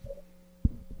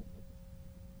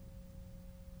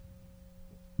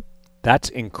 That's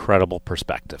incredible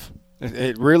perspective.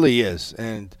 It really is.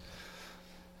 And,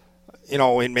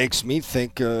 it makes me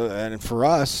think, and for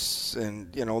us,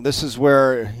 and, this is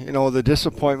where, the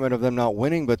disappointment of them not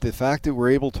winning, but the fact that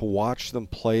we're able to watch them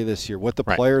play this year, what the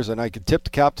players, and I could tip the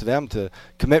cap to them, to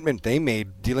commitment they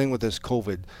made dealing with this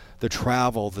COVID, the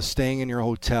travel, the staying in your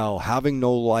hotel, having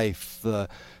no life, the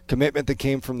commitment that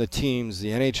came from the teams,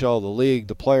 the NHL, the league,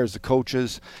 the players, the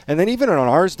coaches, and then even on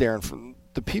ours, Darren, from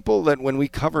the people that when we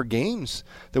cover games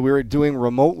that we were doing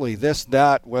remotely, this,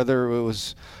 that, whether it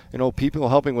was, people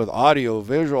helping with audio,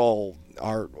 visual,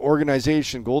 our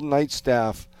organization, Golden Knights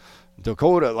staff,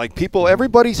 Dakota, people,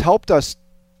 everybody's helped us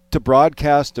to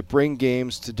broadcast, to bring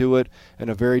games, to do it in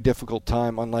a very difficult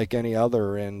time, unlike any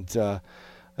other. And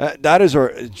that is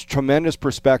a tremendous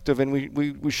perspective, and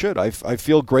we should. I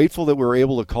feel grateful that we were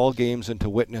able to call games and to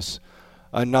witness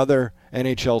another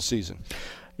NHL season.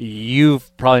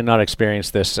 You've probably not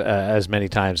experienced this as many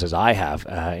times as I have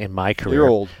in my career. You're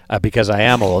old. Because I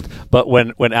am old. But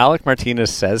when Alec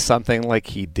Martinez says something like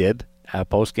he did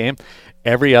post-game,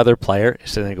 every other player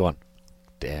is sitting there going,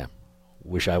 damn,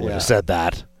 wish I would have said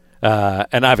that.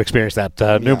 And I've experienced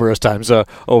that numerous times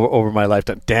over my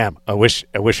lifetime. Damn, I wish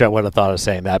I would have thought of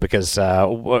saying that, because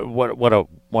what a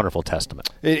wonderful testament.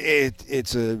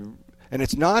 And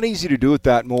it's not easy to do at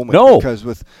that moment. No.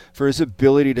 Because for his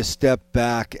ability to step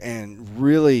back and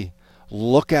really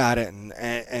look at it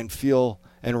and feel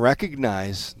and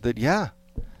recognize that,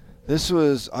 this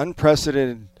was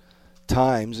unprecedented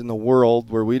times in the world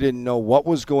where we didn't know what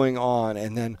was going on.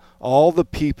 And then all the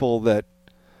people that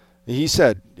he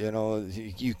said,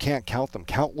 you can't count them,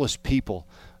 countless people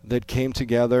that came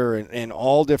together in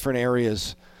all different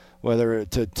areas, whether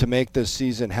to make this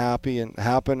season happen,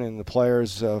 and the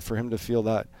players, for him to feel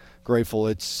that grateful.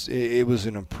 It was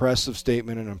an impressive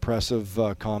statement, an impressive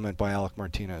comment by Alec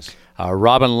Martinez.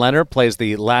 Robin Lehner plays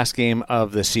the last game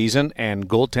of the season, and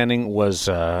goaltending was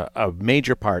a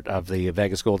major part of the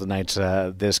Vegas Golden Knights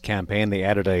this campaign. They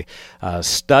added a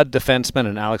stud defenseman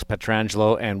in Alex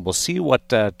Pietrangelo, and we'll see what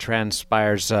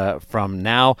transpires from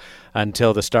now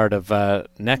until the start of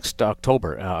next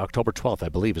October. October 12th, I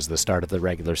believe, is the start of the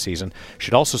regular season.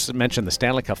 Should also mention the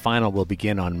Stanley Cup Final will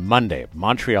begin on Monday.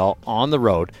 Montreal on the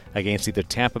road against either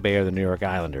Tampa Bay or the New York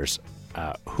Islanders.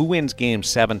 Who wins Game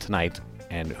 7 tonight,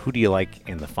 and who do you like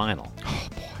in the final?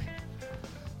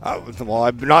 Oh, boy. Well,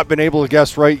 I've not been able to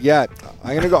guess right yet.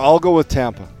 I'll go with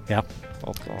Tampa. Yeah.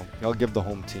 I'll give the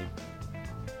home team.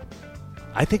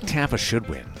 I think Tampa should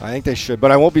win. I think they should,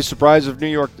 but I won't be surprised if New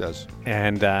York does.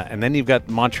 And then you've got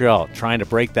Montreal trying to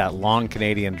break that long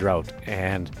Canadian drought.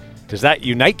 And does that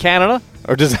unite Canada,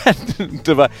 or does that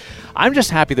divide? I'm just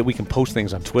happy that we can post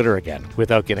things on Twitter again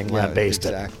without getting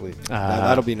lambasted. Exactly.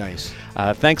 That'll be nice.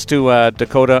 Thanks to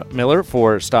Dakota Miller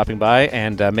for stopping by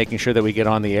and making sure that we get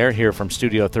on the air here from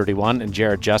Studio 31, and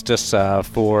Jared Justice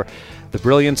for the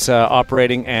brilliance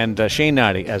operating, and Shane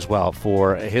Noddy as well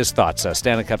for his thoughts.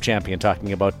 Stanley Cup champion,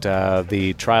 talking about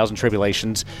the trials and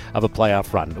tribulations of a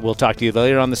playoff run. We'll talk to you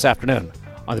later on this afternoon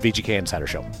on the VGK Insider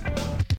Show.